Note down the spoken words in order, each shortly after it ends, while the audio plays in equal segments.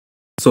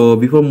So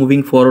before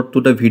moving forward to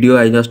the video,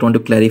 I just want to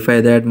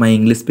clarify that my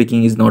English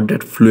speaking is not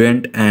that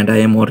fluent and I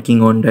am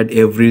working on that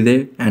every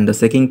day. And the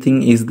second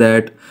thing is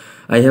that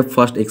I have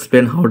first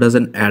explained how does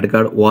an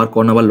AdGuard work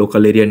on our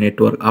local area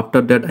network.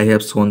 After that, I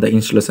have shown the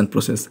installation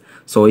process.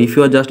 So if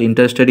you are just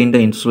interested in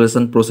the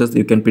installation process,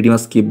 you can pretty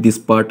much skip this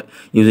part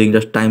using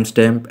just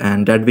timestamp.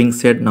 And that being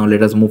said, now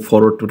let us move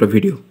forward to the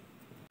video.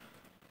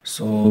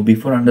 So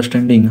before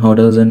understanding how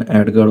does an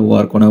AdGuard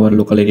work on our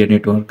local area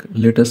network,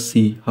 let us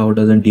see how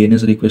does a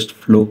DNS request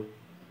flow.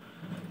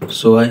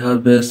 So I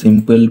have a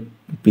simple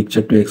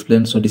picture to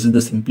explain. So this is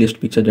the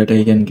simplest picture that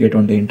I can get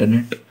on the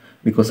internet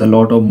because a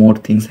lot of more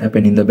things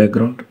happen in the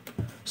background.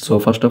 So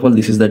first of all,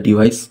 this is the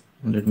device.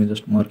 Let me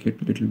just mark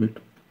it a little bit.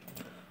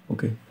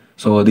 Okay.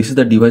 So this is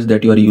the device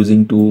that you are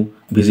using to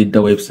visit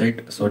the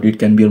website. So it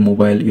can be your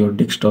mobile, your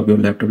desktop, your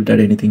laptop, that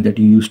anything that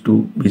you use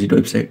to visit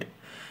website.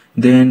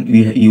 Then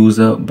we use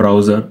a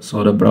browser.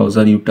 So the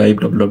browser, you type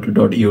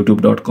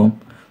www.youtube.com.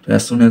 So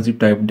as soon as you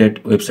type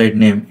that website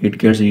name, it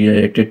gets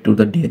redirected to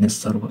the DNS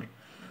server.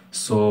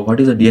 So what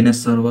is a DNS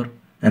server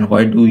and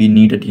why do we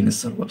need a DNS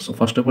server? So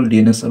first of all,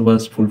 DNS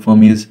server's full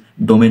form is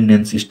domain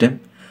name system.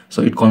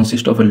 So it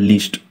consists of a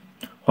list.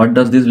 What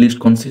does this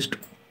list consist?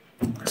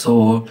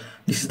 So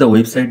this is the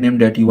website name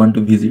that you want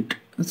to visit.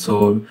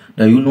 So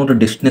now you know the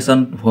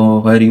destination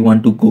where you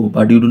want to go,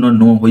 but you do not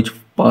know which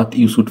path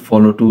you should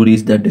follow to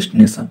reach that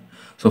destination.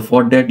 So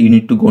for that, you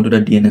need to go to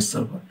the DNS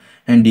server,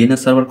 and DNS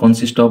server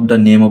consists of the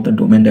name of the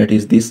domain, that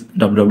is this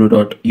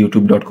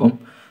www.youtube.com.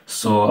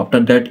 So after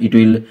that,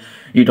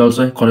 it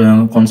also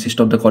consists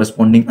of the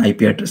corresponding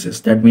IP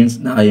addresses. That means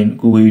I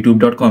go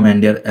youtube.com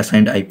and their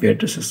assigned IP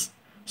addresses.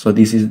 So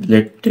this is,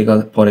 let's take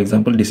for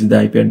example, this is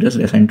the IP address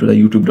assigned to the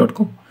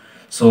youtube.com.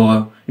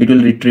 So it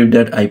will retrieve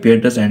that IP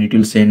address and it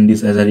will send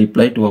this as a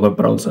reply to our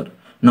browser.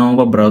 Now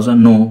our browser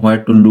know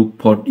where to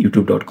look for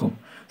youtube.com.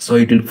 So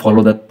it will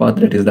follow that path,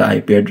 that is the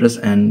IP address,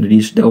 and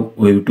reach the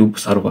YouTube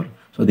server.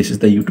 So this is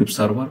the YouTube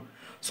server.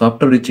 So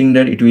after reaching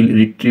that, it will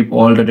retrieve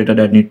all the data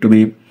that need to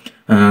be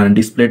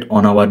displayed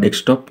on our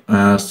desktop.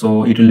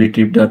 So it will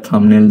retrieve the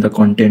thumbnail, the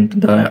content,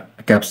 the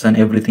caption,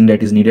 everything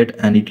that is needed,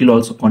 and it will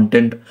also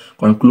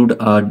conclude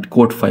a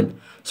code file.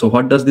 So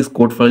what does this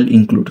code file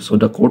include? So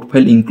the code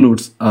file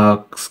includes a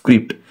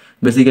script.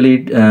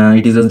 Basically,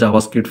 it is a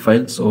JavaScript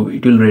file. So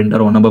it will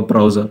render on our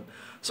browser.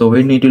 So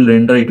when it will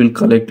render, it will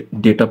collect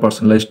data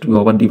personalized to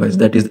our device,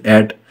 that is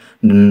add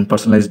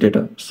personalized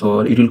data.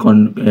 So it will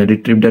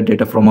retrieve that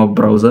data from our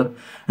browser,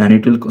 and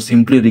it will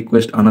simply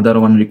request another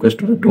one request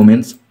to the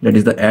domains, that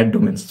is the ad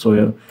domains.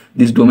 So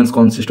these domains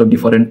consist of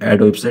different ad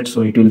websites.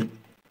 So it will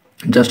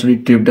just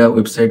retrieve the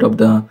website of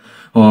the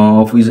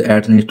of which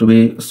ads needs to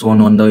be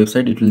shown on the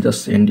website. It will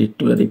just send it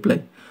to the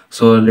reply.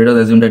 So let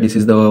us assume that this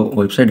is the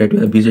website that we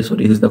have visited. So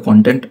this is the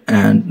content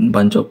and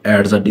bunch of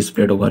ads are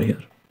displayed over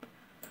here.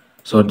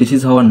 So this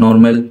is how a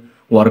normal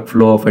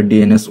workflow of a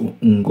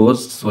DNS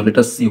goes. So let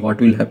us see what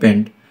will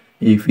happen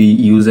if we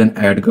use an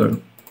AdGuard.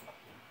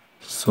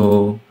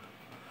 So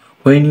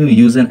when you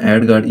use an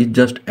AdGuard, it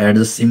just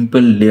adds a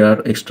simple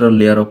extra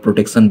layer of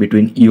protection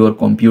between your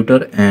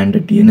computer and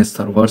DNS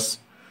servers.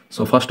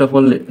 So first of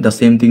all, the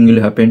same thing will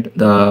happen.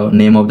 The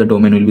name of the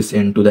domain will be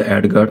sent to the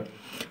AdGuard.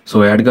 So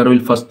AdGuard will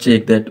first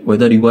check that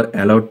whether you are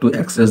allowed to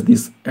access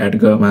this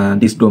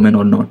this domain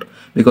or not,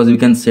 because you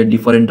can set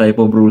different type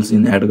of rules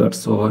in AdGuard.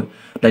 So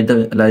like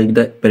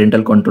the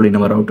parental control in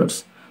our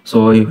routers.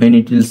 So when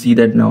it will see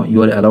that now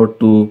you are allowed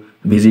to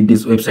visit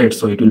this website,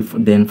 so it will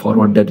then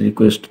forward that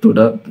request to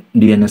the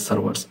DNS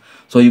servers.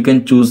 So you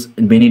can choose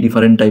many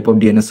different type of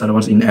DNS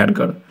servers in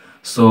AdGuard.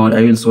 So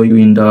I will show you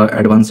in the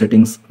advanced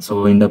settings,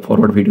 so in the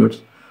forward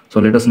videos. So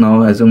let us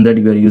now assume that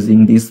you are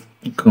using this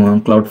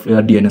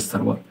Cloudflare DNS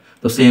server.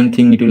 The same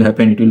thing it will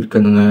happen. It will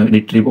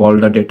retrieve all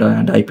the data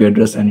and IP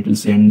address, and it will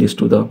send this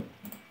to the,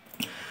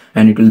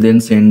 and it will then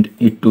send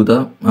it to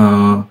the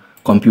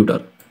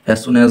computer.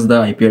 As soon as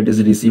the IP address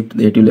is received,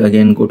 it will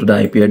again go to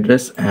the IP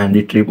address and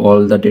retrieve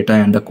all the data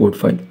and the code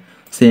file.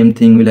 Same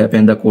thing will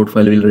happen. The code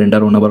file will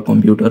render on our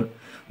computer,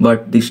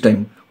 but this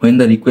time when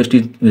the request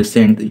is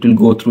sent, it will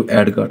go through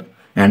AdGuard,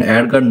 and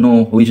AdGuard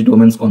know which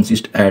domains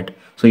consist at.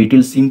 So it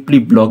will simply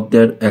block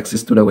their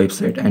access to the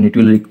website, and it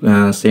will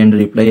send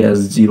reply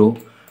as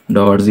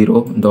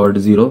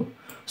 0.0.0.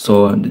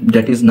 So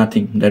that is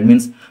nothing. That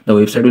means the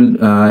website will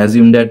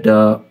assume that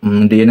the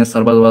DNS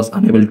server was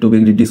unable to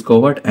be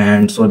discovered,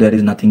 and so there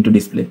is nothing to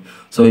display.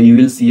 So you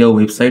will see a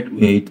website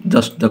with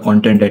just the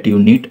content that you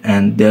need,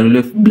 and there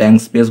will be a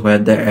blank space where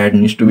the ad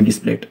needs to be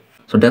displayed.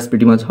 So that's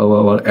pretty much how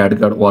our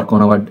AdGuard work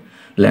on our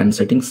LAN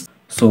settings.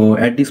 So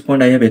at this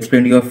point I have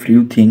explained you a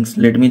few things.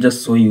 Let me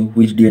just show you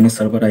which DNS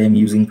server I am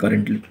using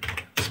currently.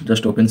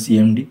 Just open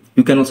CMD.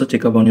 You can also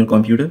check up on your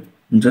computer.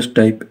 Just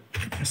type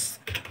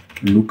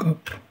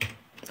lookup.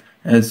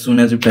 As soon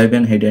as you type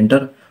and hit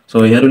enter,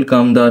 so here will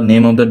come the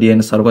name of the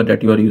DNS server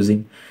that you are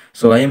using.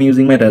 So I am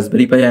using my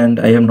Raspberry Pi, and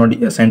I have not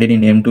assigned any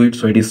name to it,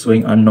 so it is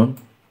showing unknown,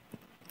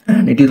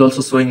 and it is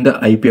also showing the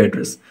IP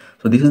address.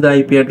 So this is the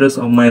IP address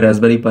of my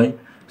Raspberry Pi.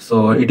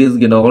 So it is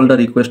all the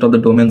request of the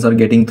domains are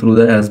getting through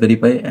the Raspberry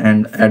Pi,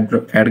 and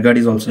AdGuard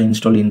is also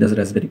installed in this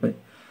Raspberry Pi.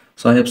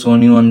 So I have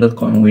shown you on the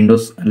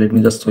Windows, and let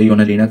me just show you on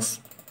a Linux.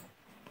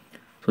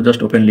 So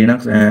just open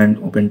Linux and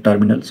open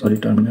terminal.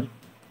 Terminal.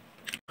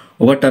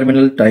 Over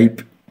terminal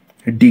type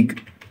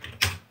dig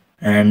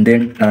and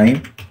then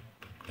time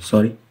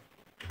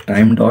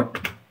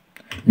dot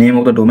name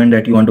of the domain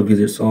that you want to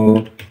visit.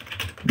 So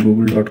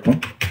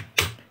google.com,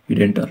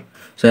 hit enter.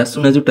 So as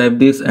soon as you type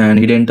this and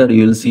hit enter,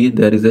 you will see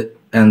there is a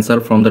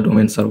answer from the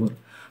domain server.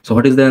 So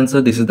what is the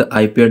answer? This is the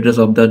IP address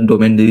of the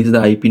domain, this is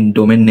the IP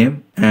domain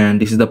name,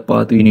 and this is the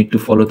path we need to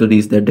follow to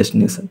reach that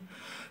destination.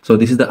 So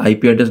this is the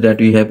IP address that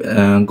we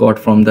have got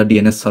from the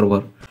DNS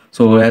server.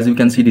 So as you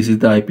can see, this is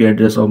the IP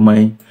address of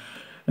my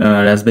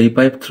Raspberry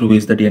Pi through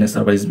which the DNS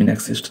server is being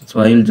accessed.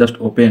 So I will just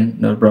open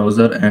the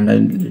browser and I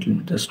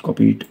will just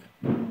copy it.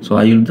 So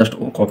I will just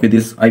copy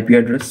this IP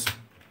address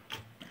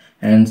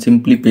and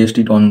simply paste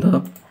it on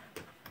the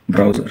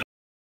browser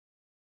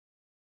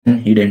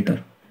and hit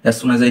enter. As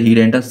soon as I hit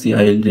enter, see,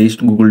 I will reach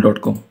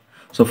google.com.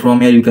 So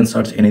from here you can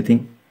search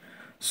anything.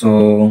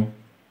 So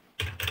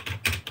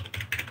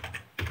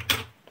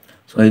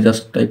I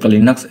just type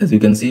Linux. As you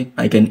can see,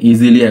 I can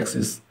easily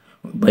access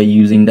by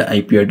using the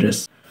IP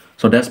address.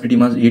 So that's pretty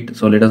much it.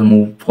 So let us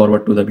move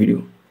forward to the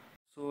video.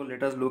 So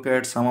let us look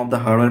at some of the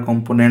hardware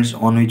components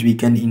on which we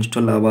can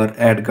install our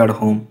AdGuard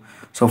Home.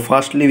 So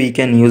firstly, we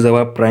can use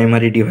our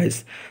primary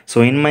device. So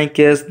in my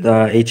case,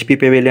 the HP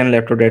Pavilion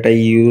laptop that I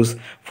use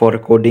for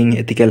coding,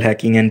 ethical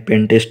hacking and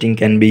pen testing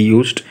can be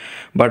used.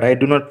 But I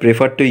do not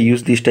prefer to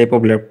use this type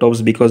of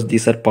laptops because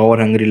these are power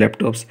hungry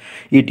laptops.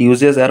 It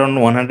uses around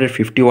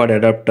 150 watt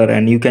adapter,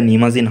 and you can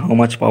imagine how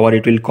much power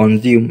it will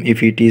consume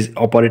if it is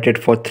operated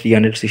for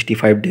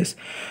 365 days.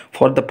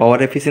 For the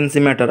power efficiency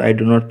matter, I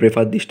do not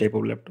prefer this type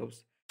of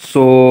laptops.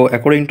 So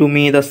according to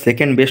me, the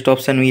second best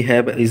option we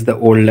have is the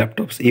old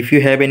laptops. If you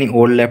have any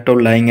old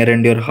laptop lying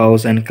around your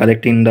house and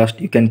collecting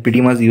dust, you can pretty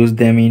much use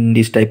them in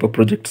this type of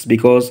projects,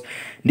 because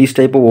this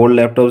type of old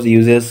laptops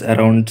uses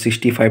around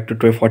 65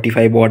 to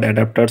 45 watt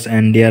adapters,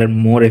 and they are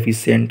more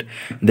efficient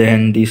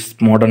than these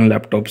modern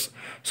laptops.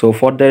 So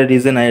for that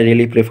reason, I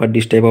really prefer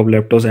this type of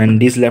laptops,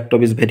 and this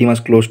laptop is very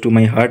much close to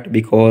my heart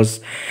because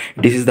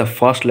this is the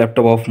first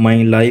laptop of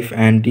my life,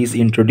 and this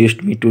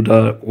introduced me to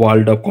the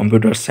world of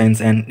computer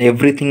science, and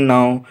everything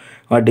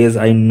nowadays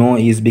I know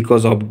is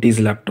because of this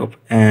laptop,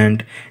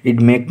 and it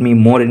made me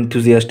more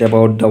enthusiastic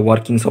about the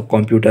workings of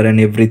computer and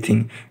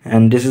everything.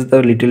 And this is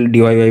the little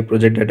DIY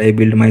project that I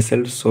built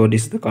myself. So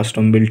this is the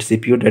custom built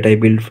CPU that I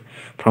built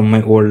from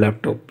my old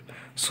laptop.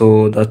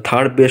 So the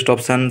third best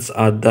options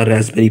are the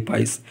Raspberry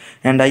Pis,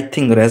 and I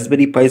think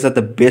Raspberry Pis are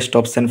the best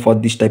option for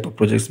this type of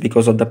projects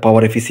because of the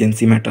power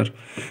efficiency matter.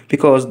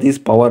 Because this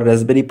power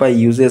Raspberry Pi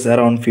uses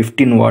around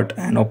 15 watt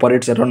and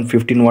operates around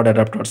 15 watt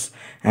adapters,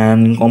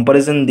 and in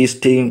comparison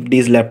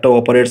this laptop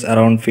operates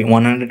around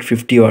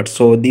 150 watts.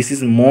 So this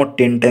is more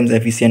 10 times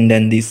efficient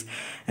than this.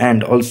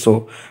 And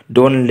also,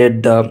 don't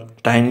let the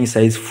tiny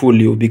size fool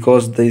you,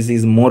 because this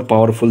is more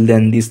powerful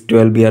than this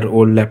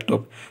 12-year-old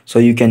laptop. So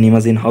you can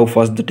imagine how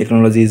fast the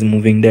technology is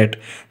moving, that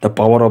the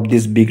power of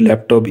this big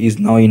laptop is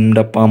now in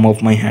the palm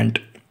of my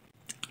hand.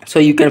 So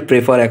you can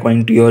prefer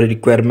according to your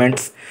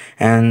requirements.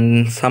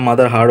 And some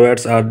other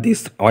hardwares are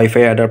these Wi-Fi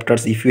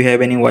adapters. If you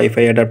have any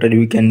Wi-Fi adapter,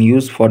 you can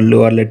use for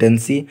lower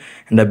latency,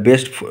 and the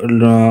best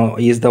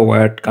is the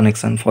wired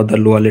connection for the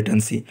lower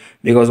latency,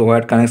 because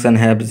wired connection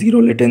have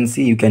zero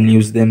latency. You can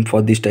use them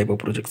for this type of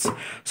projects.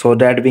 So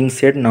that being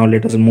said, now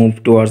let us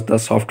move towards the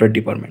software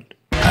department.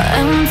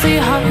 Empty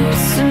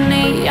hearts and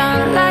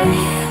neon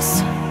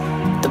lights,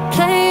 they're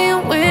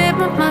playing with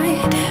my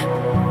mind.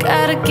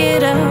 Gotta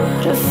get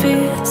out of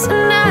here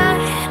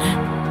tonight.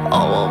 Oh,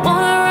 I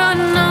wanna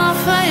run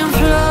off and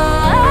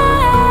fly,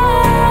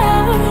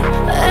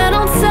 and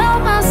I'll tell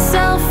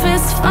myself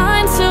it's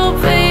fine to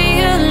be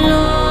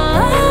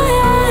alone,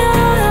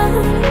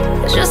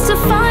 just to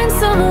find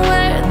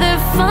somewhere that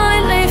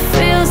finally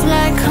feels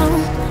like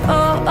home.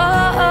 Oh,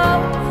 oh, oh.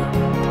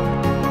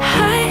 I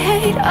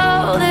hate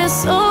all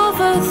this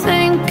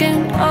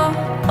overthinking. Oh,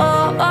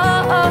 oh,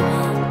 oh, oh.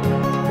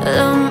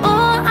 The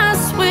more I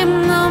swim,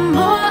 the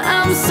more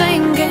I'm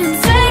sinking.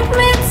 Take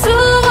me to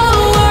a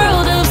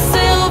world of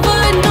silver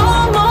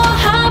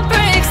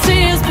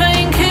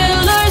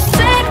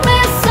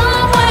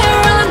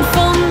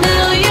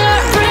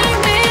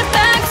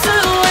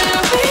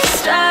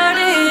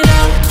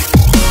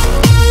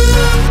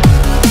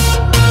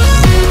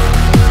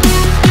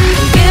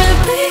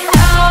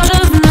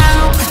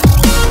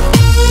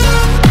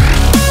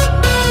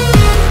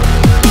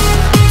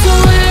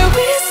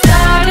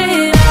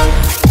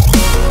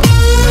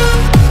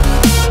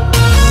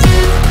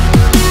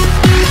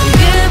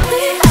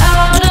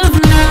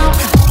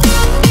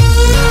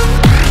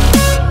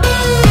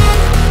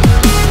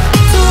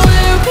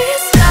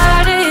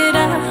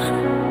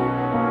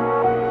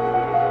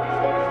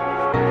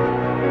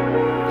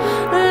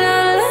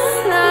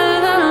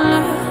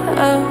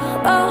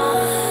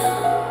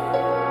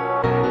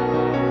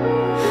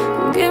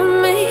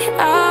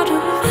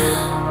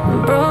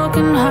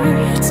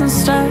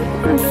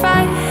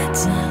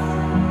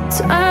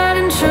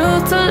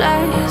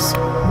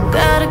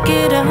back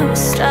it up,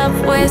 stop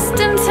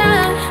wasting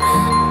time.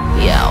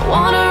 Yeah, I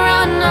wanna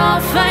run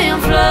off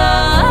and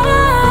fly.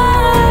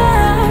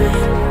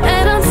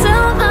 And I'll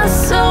tell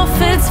myself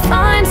it's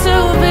fine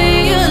to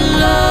be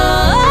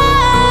alone,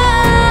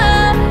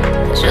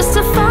 just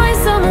to find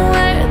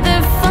somewhere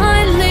that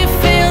finally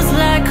feels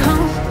like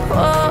home. Oh,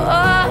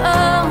 oh,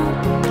 oh.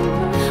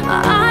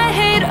 I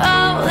hate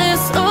all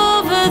this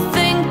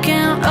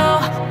overthinking.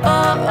 Oh,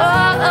 oh,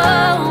 oh,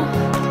 oh.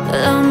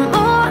 The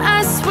more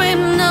I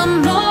swim, the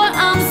more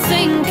I'm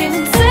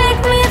sinking. Take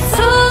me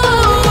to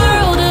a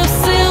world of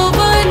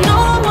silver. No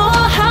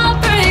more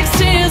heartbreaks,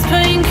 tears,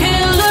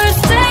 painkillers.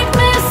 Take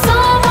me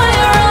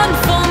somewhere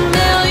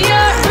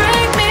unfamiliar.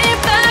 Bring me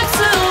back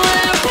to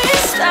where we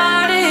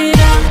started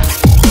out.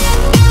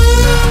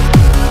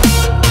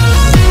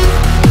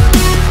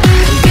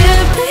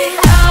 Get me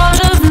out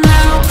of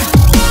now.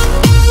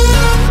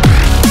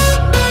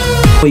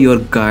 Your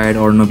guide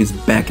or knob is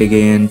back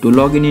again. To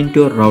log in into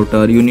your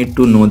router, you need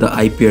to know the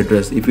IP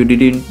address. If you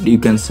didn't, you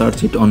can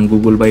search it on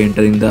Google by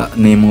entering the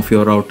name of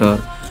your router.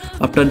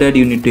 After that,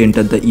 you need to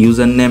enter the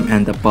username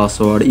and the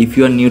password. If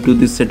you are new to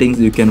these settings,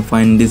 you can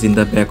find this in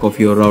the back of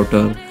your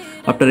router.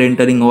 After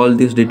entering all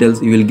these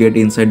details, you will get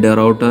inside the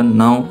router.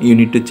 Now you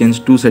need to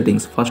change two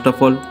settings. First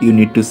of all, you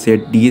need to set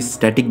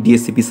static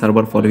DHCP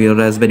server for your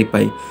Raspberry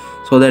Pi,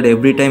 so that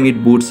every time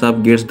it boots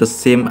up gets the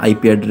same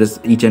IP address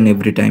each and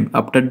every time.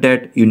 After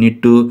that, you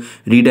need to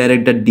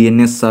redirect the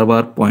DNS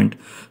server point.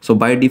 So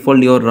by default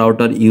your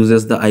router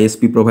uses the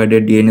ISP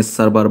provided DNS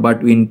server,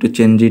 but we need to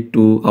change it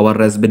to our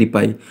Raspberry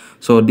Pi.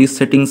 So these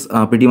settings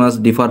pretty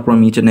much differ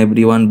from each and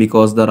every one,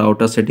 because the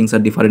router settings are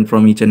different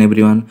from each and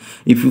every one.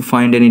 If you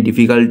find any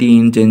difficulty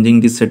in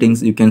changing these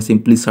settings, you can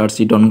simply search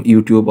it on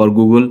YouTube or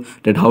Google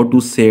that how to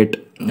set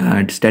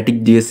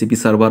static DHCP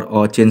server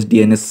or change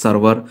DNS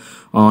server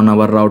on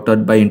our router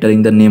by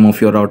entering the name of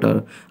your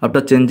router.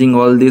 After changing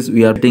all this,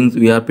 we are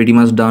pretty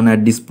much done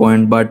at this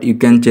point, but you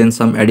can change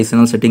some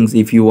additional settings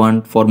if you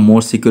want for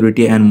more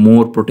security and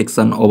more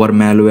protection over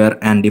malware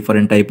and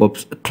different type of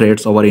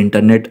threats over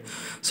internet.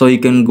 So you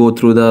can go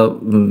through the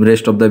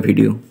rest of the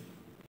video.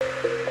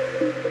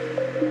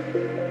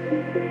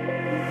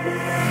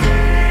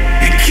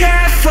 You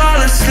can't fall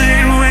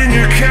asleep when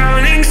you're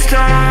counting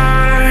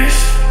stars.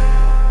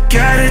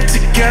 Get it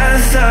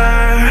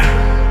together.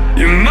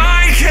 Your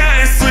mind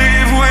can't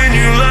sleep when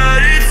you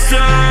let it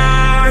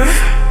serve.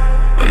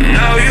 But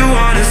now you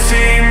wanna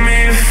see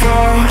me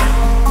fall.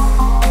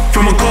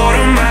 From a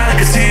quarter mile I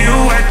can see you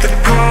at the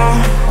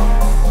call.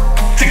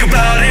 Think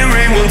about it,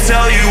 ring won't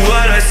tell you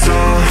what I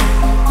saw.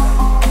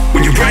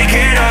 When you break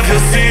it off, you'll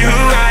see who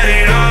had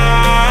it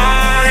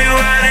all. You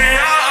had it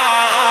all.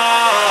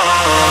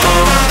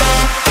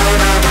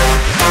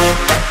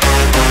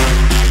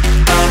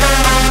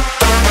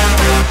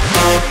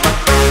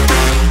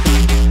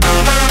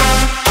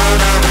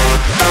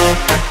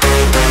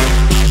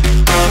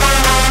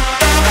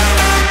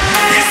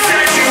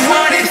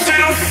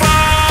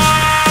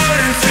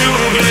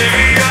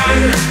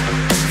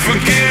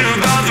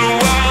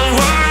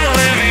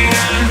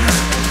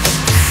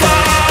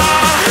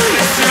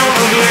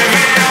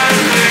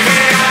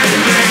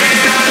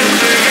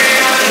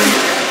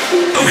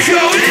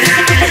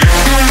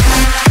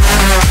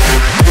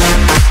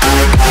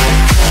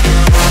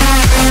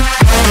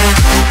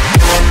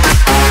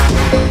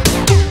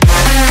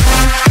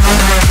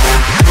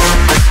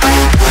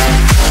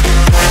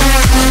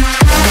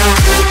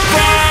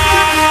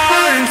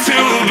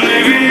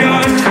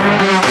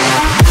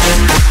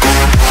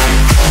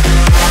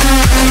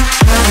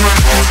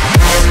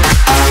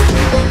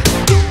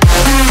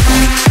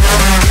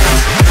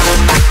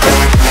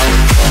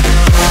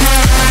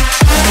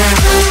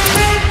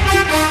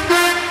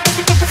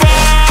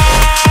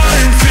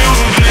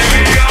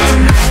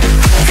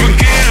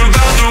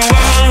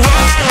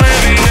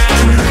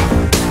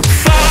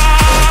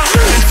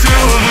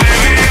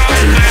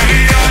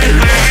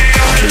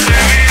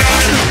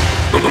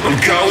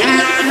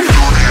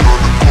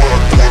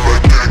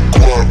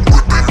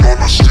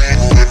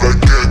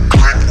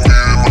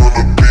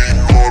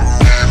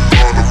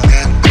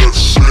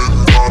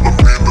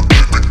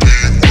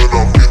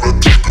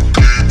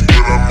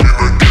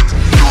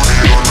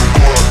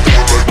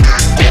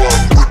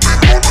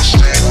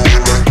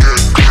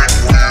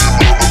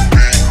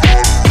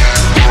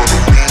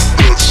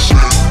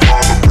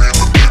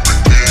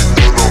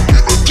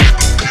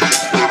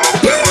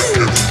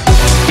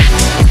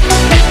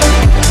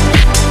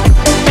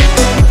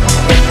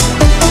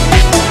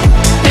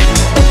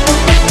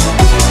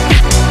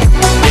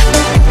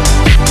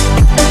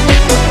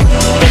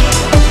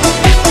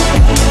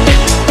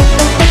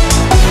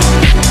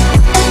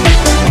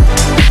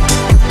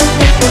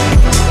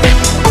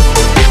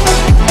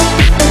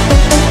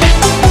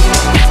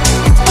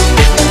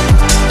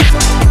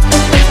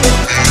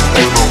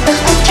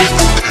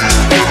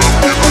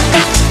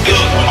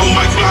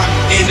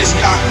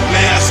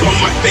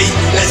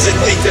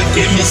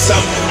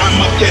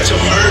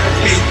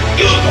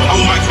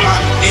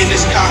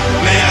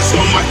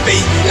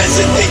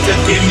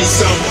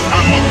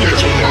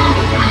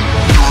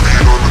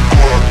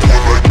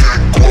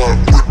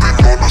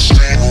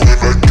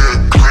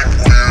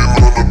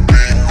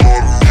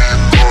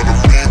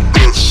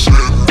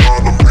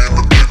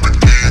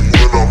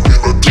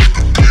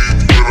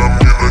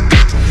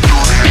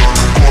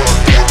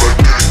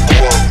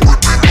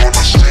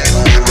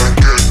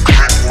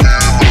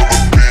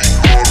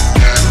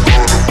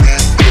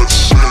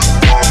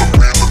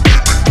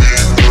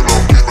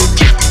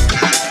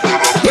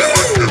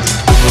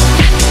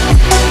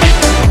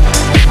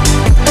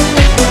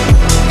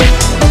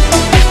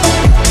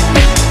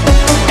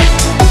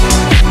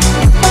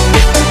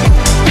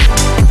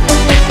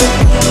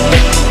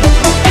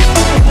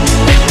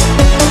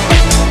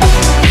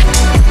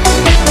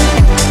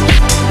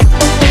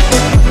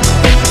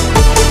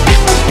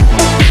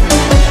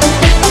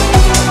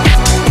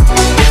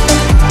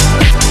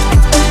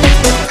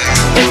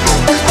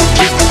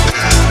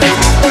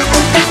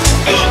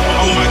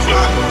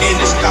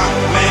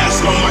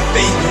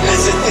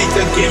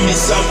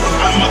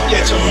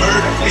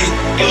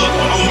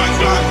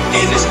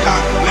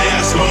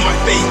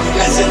 fate,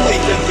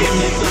 hesitate to give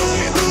me the